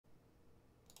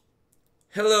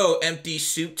Hello, empty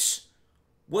suits.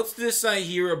 What's this I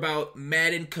hear about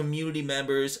Madden community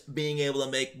members being able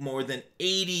to make more than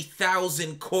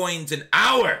 80,000 coins an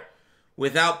hour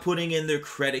without putting in their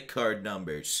credit card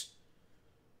numbers?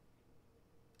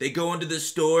 They go into the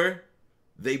store,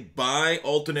 they buy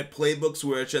alternate playbooks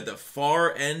where it's at the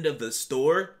far end of the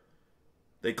store,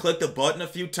 they click the button a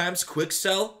few times, quick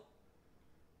sell?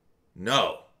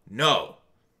 No,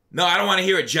 I don't want to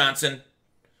hear it, Johnson.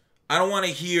 I don't want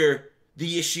to hear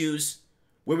the issues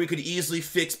where we could easily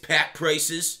fix pack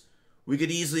prices. We could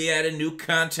easily add in new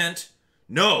content.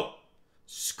 No,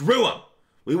 screw them.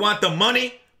 We want the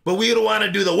money, but we don't want to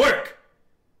do the work.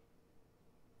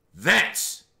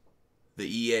 That's the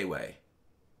EA way.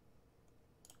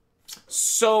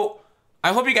 So,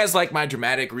 I hope you guys like my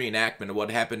dramatic reenactment of what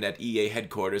happened at EA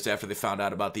headquarters after they found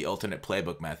out about the alternate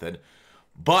playbook method.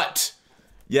 But,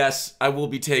 yes, I will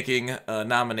be taking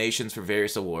nominations for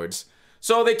various awards.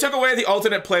 So they took away the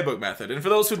alternate playbook method, and for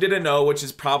those who didn't know, which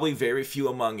is probably very few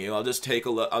among you, I'll just take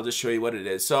a look. I'll just show you what it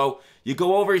is. So you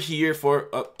go over here for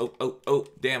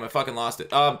damn, I fucking lost it.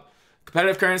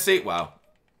 Competitive currency. Wow.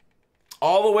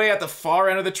 All the way at the far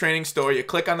end of the training store, you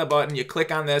click on the button, you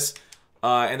click on this,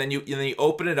 and then you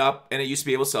open it up, and it used to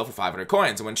be able to sell for 500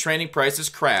 coins. And when training prices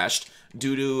crashed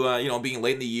due to being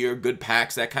late in the year, good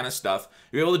packs, that kind of stuff,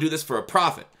 you're able to do this for a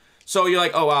profit. So you're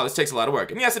like, oh wow, this takes a lot of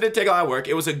work. And yes, it did take a lot of work.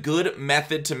 It was a good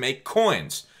method to make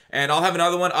coins. And I'll have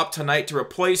another one up tonight to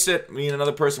replace it. Me and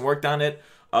another person worked on it.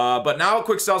 But now it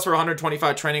quick sells for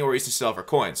 125 training where we used to sell for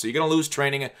coins. So you're going to lose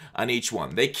training on each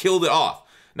one. They killed it off.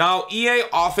 Now, EA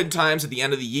oftentimes at the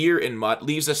end of the year in MUT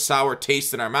leaves a sour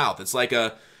taste in our mouth. It's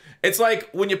like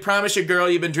when you promise your girl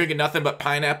you've been drinking nothing but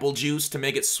pineapple juice to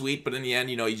make it sweet, but in the end,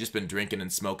 you've just been drinking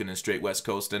and smoking and straight West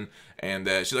Coasting, and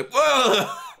she's like,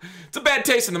 whoa, it's a bad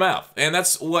taste in the mouth. And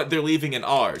that's what they're leaving in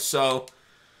ours. So,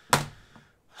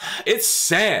 it's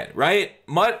sad, right?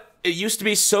 MUT, it used to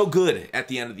be so good at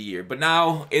the end of the year, but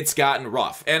now it's gotten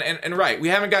rough. And right, we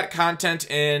haven't got content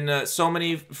in so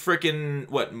many freaking,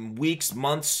 weeks,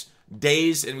 months,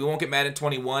 days, and we won't get Madden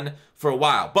 21 for a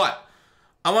while. But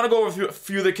I want to go over a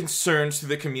few of the concerns to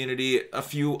the community, a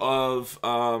few of,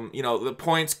 the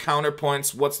points,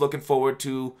 counterpoints, what's looking forward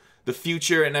to the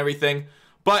future and everything.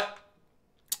 But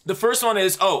the first one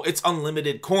is, it's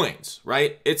unlimited coins,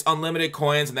 right? It's unlimited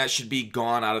coins, and that should be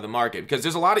gone out of the market because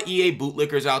there's a lot of EA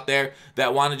bootlickers out there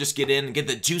that want to just get in and get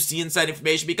the juicy inside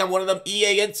information, become one of them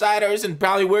EA insiders and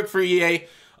probably work for EA.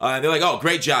 They're like, oh,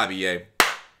 great job, EA.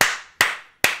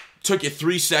 Took you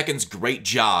 3 seconds, great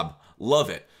job. Love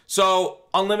it. So,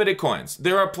 unlimited coins.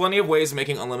 There are plenty of ways of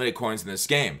making unlimited coins in this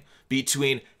game.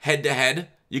 Between head-to-head,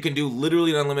 you can do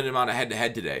literally an unlimited amount of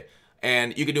head-to-head today.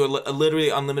 And you can do a literally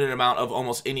unlimited amount of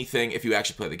almost anything if you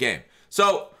actually play the game.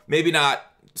 So, maybe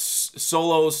not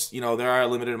solos, there are a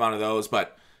limited amount of those,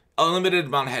 but unlimited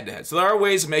amount of head-to-head. So there are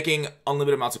ways of making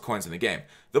unlimited amounts of coins in the game.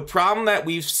 The problem that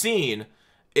we've seen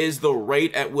is the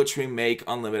rate at which we make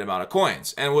unlimited amount of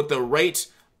coins. And with the rate,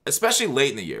 especially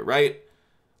late in the year, right?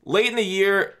 Late in the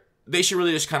year, they should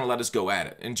really just kind of let us go at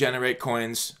it and generate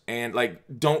coins and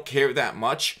don't care that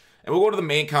much. And we'll go to the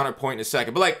main counterpoint in a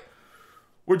second. But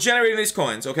we're generating these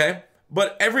coins, okay?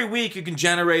 But every week you can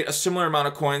generate a similar amount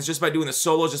of coins just by doing the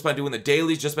solos, just by doing the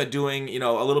dailies, just by doing,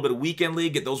 a little bit of weekend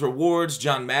league, get those rewards,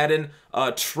 John Madden,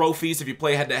 trophies if you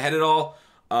play head-to-head at all.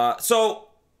 So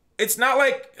it's not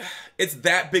like it's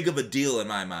that big of a deal in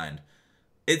my mind.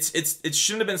 It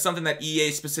shouldn't have been something that EA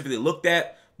specifically looked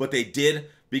at, but they did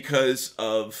because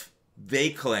of they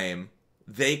claim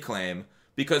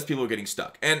because people are getting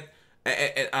stuck and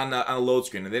on a load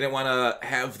screen, and they didn't want to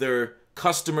have their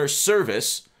customer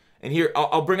service. And here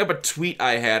I'll bring up a tweet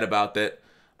I had about that,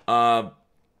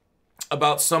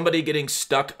 about somebody getting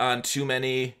stuck on too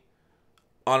many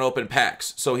unopened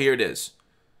packs. So here it is.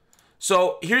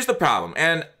 So here's the problem,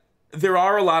 and there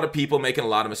are a lot of people making a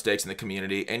lot of mistakes in the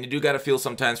community, and you do got to feel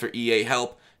sometimes for EA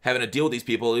help having to deal with these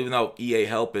people, even though EA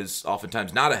help is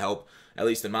oftentimes not a help, at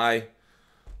least in my,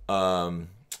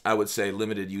 I would say,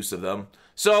 limited use of them.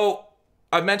 So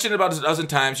I've mentioned it about a dozen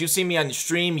times. You've seen me on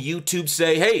stream, YouTube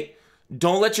say, hey,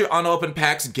 don't let your unopened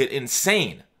packs get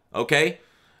insane, okay?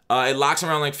 It locks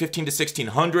around 15 to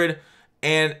 1600,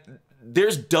 and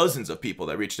there's dozens of people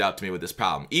that reached out to me with this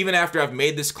problem. Even after I've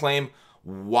made this claim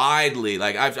widely,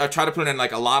 I've tried to put it in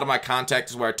a lot of my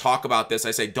contacts where I talk about this.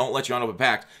 I say, don't let your unopened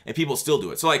packs, and people still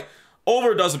do it. So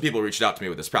over a dozen people reached out to me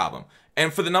with this problem.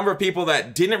 And for the number of people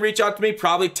that didn't reach out to me,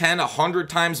 probably 10, 100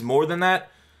 times more than that,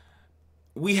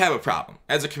 we have a problem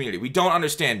as a community. We don't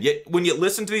understand. Yet when you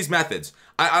listen to these methods,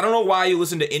 I don't know why you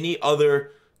listen to any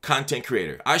other content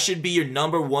creator. I should be your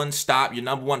number one stop, your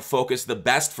number one focus, the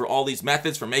best for all these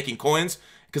methods for making coins.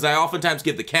 because I oftentimes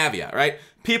give the caveat, right?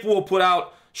 People will put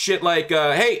out shit like,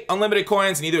 hey, unlimited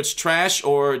coins, and either it's trash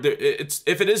or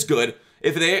if it is good,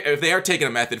 if they are taking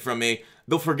a method from me,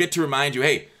 they'll forget to remind you,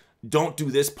 hey, don't do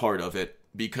this part of it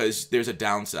because there's a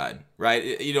downside,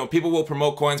 right? You know, people will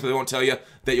promote coins, but they won't tell you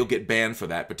that you'll get banned for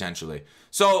that potentially.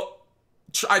 So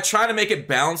I try to make it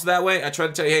balanced that way. I try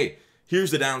to tell you, hey,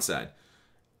 here's the downside.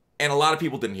 And a lot of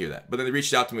people didn't hear that. But then they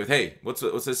reached out to me with, hey, what's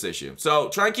this issue? So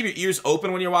try and keep your ears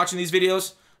open when you're watching these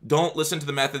videos. Don't listen to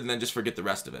the method and then just forget the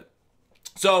rest of it.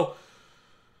 So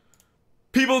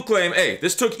people claim, hey,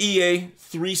 this took EA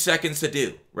 3 seconds to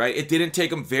do, right? It didn't take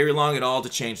them very long at all to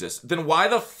change this. Then why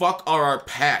the fuck are our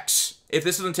packs, if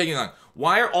this isn't taking long,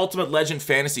 why are Ultimate Legend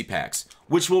Fantasy packs,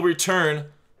 which will return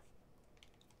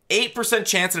 8%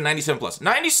 chance at a 97 plus?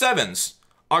 97s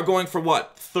are going for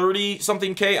what?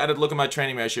 30-something K? I did look at my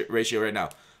training ratio right now.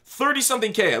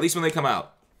 30-something K, at least when they come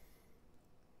out.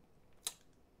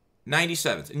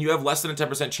 97s. And you have less than a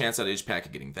 10% chance at each pack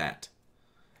of getting that.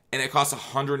 And it costs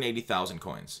 180,000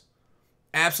 coins.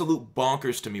 Absolute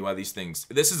bonkers to me why these things...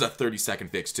 This is a 30-second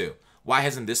fix too. Why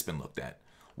hasn't this been looked at?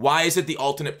 Why is it the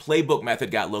alternate playbook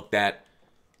method got looked at?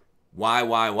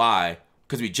 Why?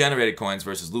 Because we generated coins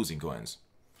versus losing coins.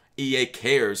 EA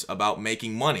cares about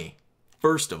making money,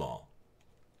 first of all.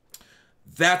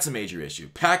 That's a major issue.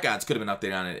 Pack odds could have been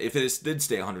updated on it if it did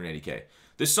stay 180K.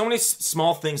 There's so many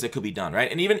small things that could be done,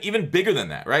 right? And even bigger than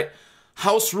that, right?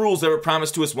 House rules that were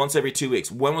promised to us once every 2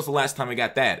 weeks. When was the last time we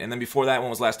got that? And then before that, when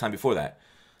was the last time before that?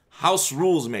 House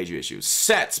rules, major issues.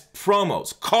 Sets,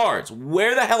 promos, cards.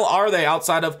 Where the hell are they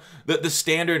outside of the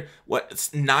standard, what,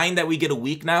 9 that we get a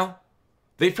week now?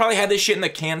 They've probably had this shit in the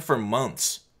can for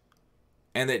months.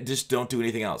 And they just don't do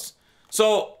anything else.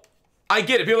 So, I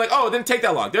get it. People are like, oh, it didn't take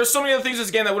that long. There's so many other things in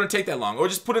this game that wouldn't take that long. Or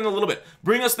just put in a little bit.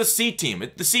 Bring us the C team.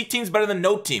 The C team's better than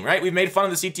no team, right? We've made fun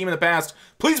of the C team in the past.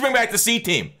 Please bring back the C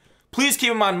team. Please keep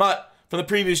them on MUT from the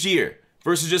previous year.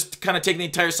 Versus just kind of taking the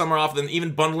entire summer off and then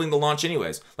even bundling the launch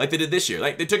anyways. Like they did this year.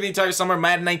 Like they took the entire summer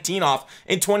Madden 19 off.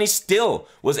 And 20 still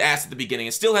was ass at the beginning.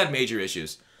 And still had major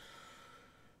issues.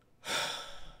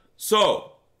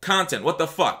 So, content. What the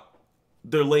fuck?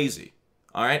 They're lazy.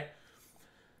 Alright?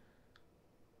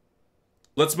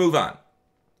 Let's move on.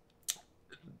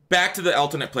 Back to the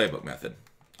alternate playbook method.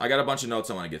 I got a bunch of notes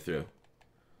I want to get through.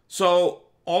 So,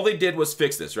 all they did was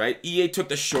fix this, right? EA took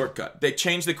the shortcut. They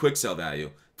changed the quick sell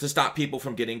value to stop people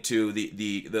from getting to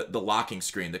the locking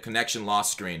screen, the connection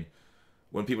loss screen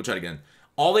when people try to get in.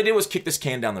 All they did was kick this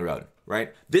can down the road,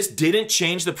 right? This didn't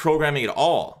change the programming at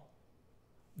all.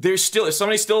 There's still, if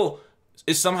somebody still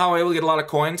is somehow able to get a lot of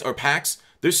coins or packs,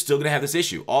 they're still going to have this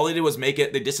issue. All they did was make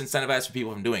it, they disincentivized for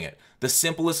people from doing it. The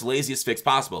simplest, laziest fix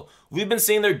possible. We've been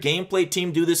seeing their gameplay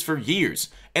team do this for years.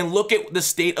 And look at the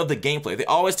state of the gameplay. They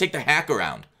always take the hack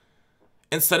around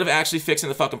instead of actually fixing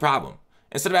the fucking problem.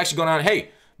 Instead of actually going on, hey,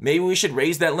 maybe we should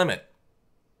raise that limit.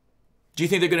 Do you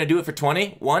think they're going to do it for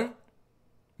 21?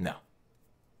 No.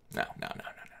 No.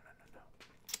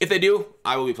 If they do,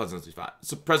 I will be pleasantly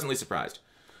surprised.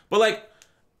 But like,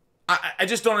 I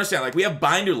just don't understand. Like, we have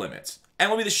binder limits.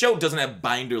 MLB The Show doesn't have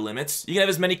binder limits. You can have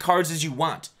as many cards as you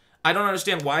want. I don't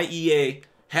understand why EA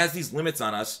has these limits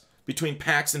on us between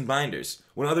packs and binders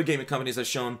when other gaming companies have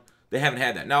shown they haven't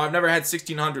had that. Now, I've never had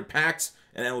 1,600 packs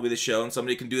in MLB The Show, and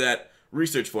somebody can do that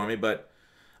research for me, but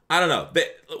I don't know.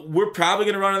 We're probably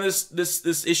going to run into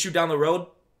this issue down the road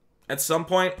at some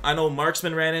point. I know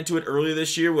Marksman ran into it earlier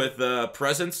this year with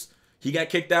Presence. He got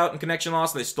kicked out in connection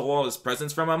loss, and they stole all his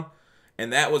presents from him.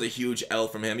 And that was a huge L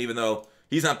from him, even though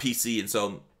he's on PC, and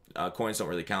so coins don't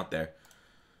really count there.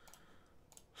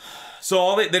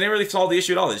 So they didn't really solve the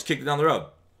issue at all. They just kicked it down the road.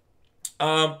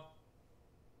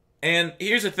 And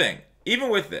here's the thing.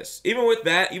 Even with this, even with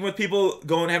that, even with people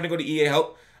having to go to EA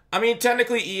help, I mean,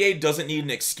 technically EA doesn't need an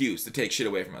excuse to take shit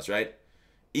away from us, right?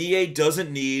 EA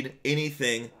doesn't need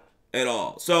anything at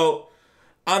all. So,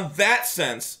 on that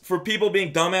sense, for people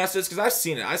being dumbasses, because I've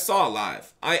seen it, I saw it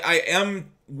live. I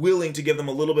am willing to give them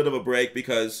a little bit of a break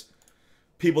because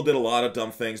people did a lot of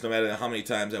dumb things no matter how many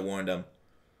times I warned them.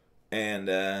 And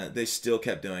they still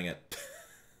kept doing it.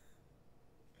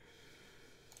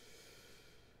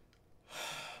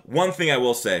 One thing I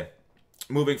will say,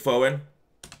 moving forward,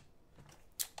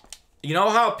 you know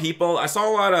how people, I saw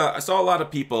a lot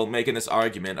of people making this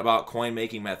argument about coin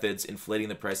making methods inflating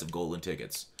the price of golden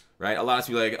tickets, right? A lot of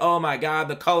people are like, oh my god,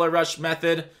 the color rush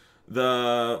method,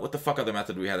 what the fuck other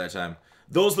method do we have that time?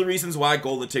 Those are the reasons why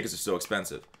golden tickets are so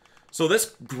expensive. So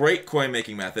this great coin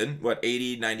making method, what,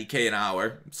 80, 90K an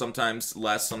hour, sometimes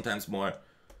less, sometimes more.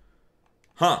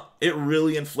 It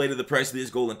really inflated the price of these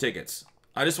golden tickets.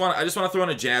 I just want to throw in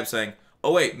a jab saying,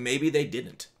 oh wait, maybe they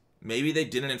didn't. Maybe they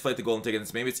didn't inflate the golden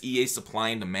tickets. Maybe it's EA supply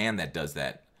and demand that does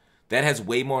that. That has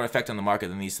way more effect on the market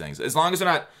than these things. As long as they're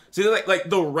not... See, like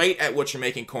the rate at which you're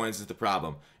making coins is the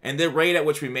problem. And the rate at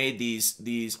which we made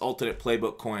these alternate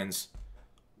playbook coins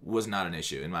was not an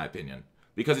issue, in my opinion.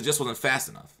 Because it just wasn't fast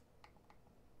enough.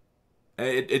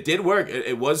 It did work.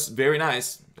 It was very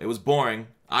nice. It was boring.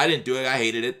 I didn't do it. I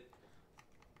hated it.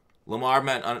 Lamar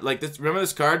meant... Like, this, remember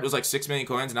this card was like 6 million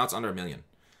coins? Now it's under 1 million.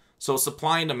 So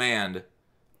supply and demand,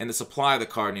 and the supply of the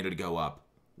card needed to go up,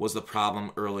 was the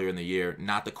problem earlier in the year,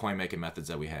 not the coin-making methods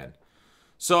that we had.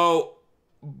 So,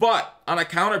 but on a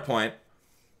counterpoint,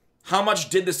 how much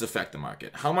did this affect the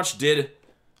market? How much did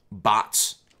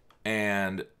bots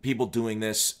and people doing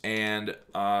this and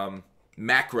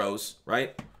macros,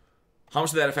 right? How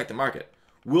much did that affect the market?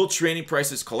 Will training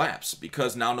prices collapse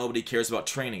because now nobody cares about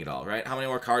training at all, right? How many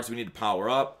more cards do we need to power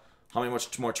up? How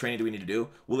much more training do we need to do?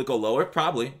 Will it go lower?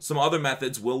 Probably. Some other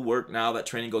methods will work now that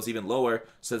training goes even lower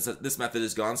since this method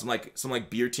is gone. Some like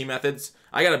beer tea methods.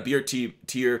 I got a B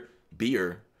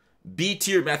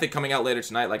tier method coming out later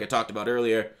tonight, like I talked about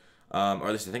earlier, or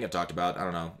at least I think I talked about. I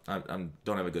don't know. I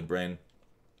don't have a good brain.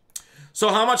 So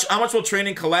how much will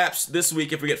training collapse this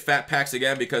week if we get fat packs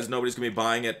again because nobody's gonna be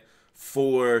buying it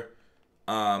for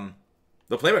the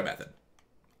playbook method?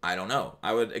 I don't know.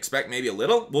 I would expect maybe a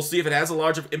little. We'll see if it has a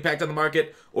larger impact on the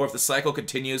market or if the cycle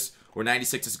continues where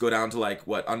 96s go down to like,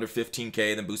 what, under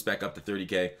 15K, then boost back up to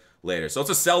 30K later. So it's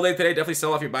a sell day today. Definitely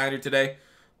sell off your binder today.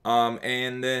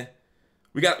 And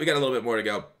we got a little bit more to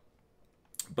go.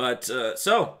 But,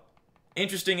 so,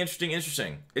 interesting.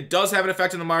 It does have an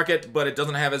effect on the market, but it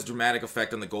doesn't have as dramatic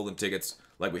effect on the golden tickets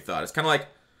like we thought. It's kind of like,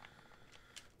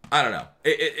 I don't know.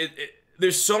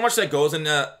 There's so much that goes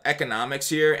into economics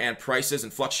here and prices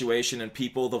and fluctuation and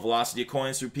people, the velocity of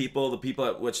coins through people, the people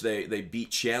at which they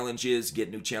beat challenges, get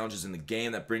new challenges in the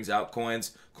game that brings out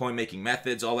coins, coin-making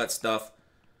methods, all that stuff.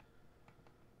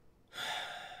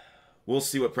 We'll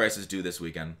see what prices do this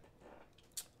weekend.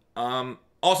 Also,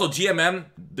 GMM,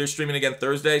 they're streaming again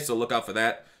Thursday, so look out for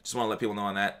that. Just want to let people know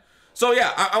on that. So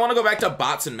yeah, I want to go back to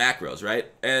bots and macros, right?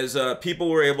 As people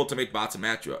were able to make bots and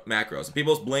macros.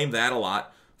 People blame that a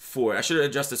lot. I should have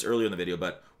addressed this earlier in the video,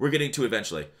 but we're getting to it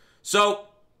eventually. So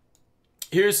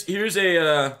here's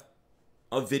a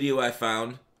video I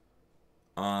found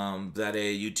that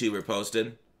a YouTuber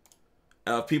posted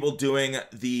of people doing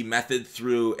the method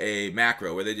through a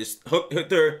macro where they just hooked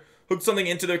something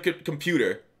into their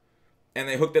computer and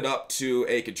they hooked it up to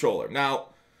a controller. Now,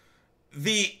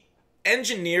 the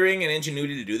engineering and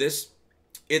ingenuity to do this,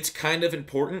 it's kind of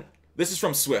important. This is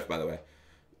from Swift, by the way.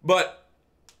 But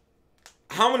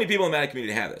how many people in the Magic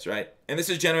community have this, right? And this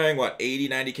is generating, what, 80,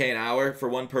 90K an hour for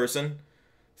one person?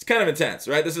 It's kind of intense,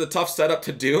 right? This is a tough setup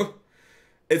to do.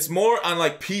 It's more on,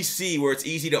 like, PC where it's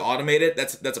easy to automate it.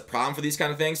 That's a problem for these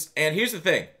kind of things. And here's the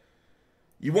thing.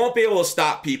 You won't be able to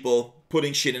stop people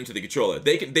putting shit into the controller.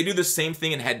 They do the same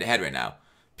thing in head-to-head right now.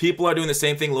 People are doing the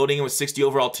same thing, loading in with 60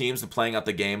 overall teams and playing out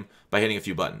the game by hitting a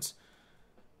few buttons.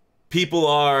 People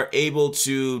are able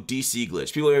to DC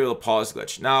glitch. People are able to pause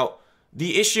glitch. Now,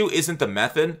 the issue isn't the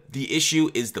method. The issue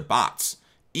is the bots.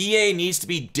 EA needs to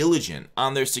be diligent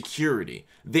on their security.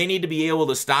 They need to be able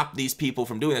to stop these people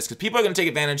from doing this because people are going to take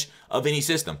advantage of any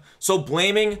system. So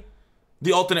blaming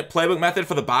the alternate playbook method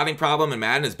for the botting problem in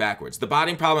Madden is backwards. The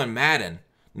botting problem in Madden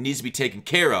needs to be taken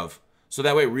care of so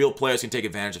that way real players can take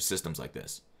advantage of systems like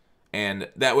this. And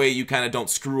that way you kind of don't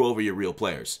screw over your real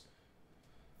players.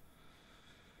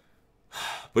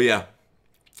 But yeah.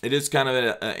 It is kind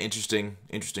of an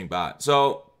interesting bot.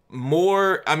 So,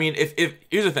 I mean, if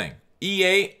here's the thing.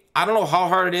 EA, I don't know how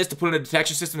hard it is to put in a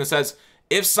detection system that says,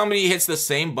 if somebody hits the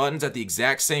same buttons at the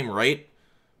exact same rate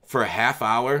for a half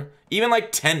hour, even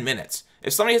like 10 minutes,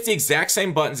 if somebody hits the exact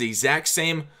same buttons, the exact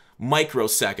same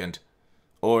microsecond,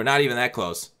 or not even that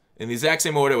close, in the exact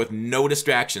same order with no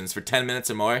distractions for 10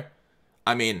 minutes or more,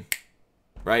 I mean,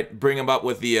 right? Bring them up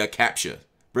with the CAPTCHA.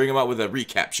 Bring them up with a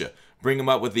reCAPTCHA. Bring them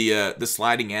up with the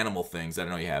sliding animal things that I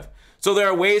know you have. So there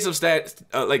are ways of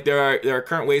there are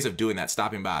current ways of doing that,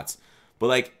 stopping bots. But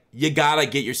like you gotta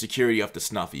get your security up to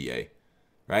snuff, EA.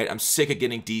 Right? I'm sick of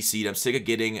getting DC'd. I'm sick of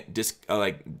getting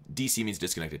DC means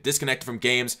disconnected from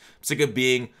games. I'm sick of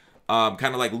being kind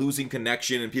of like losing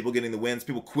connection and people getting the wins,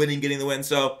 people quitting getting the wins.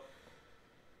 So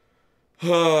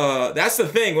that's the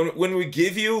thing. When we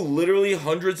give you literally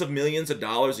hundreds of millions of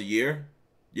dollars a year,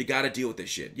 you gotta deal with this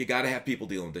shit. You gotta have people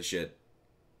dealing with this shit.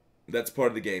 That's part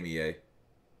of the game, EA.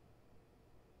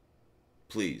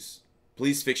 Please.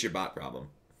 Please fix your bot problem.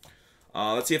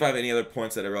 Let's see if I have any other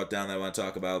points that I wrote down that I want to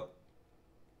talk about.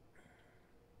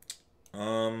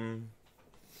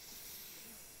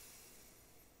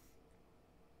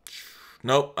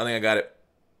 Nope, I think I got it.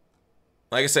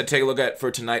 Like I said, take a look at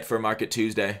for tonight for Market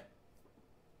Tuesday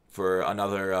for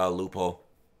another loophole.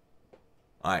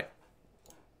 All right.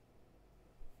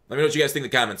 Let me know what you guys think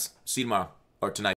in the comments. See you tomorrow or tonight.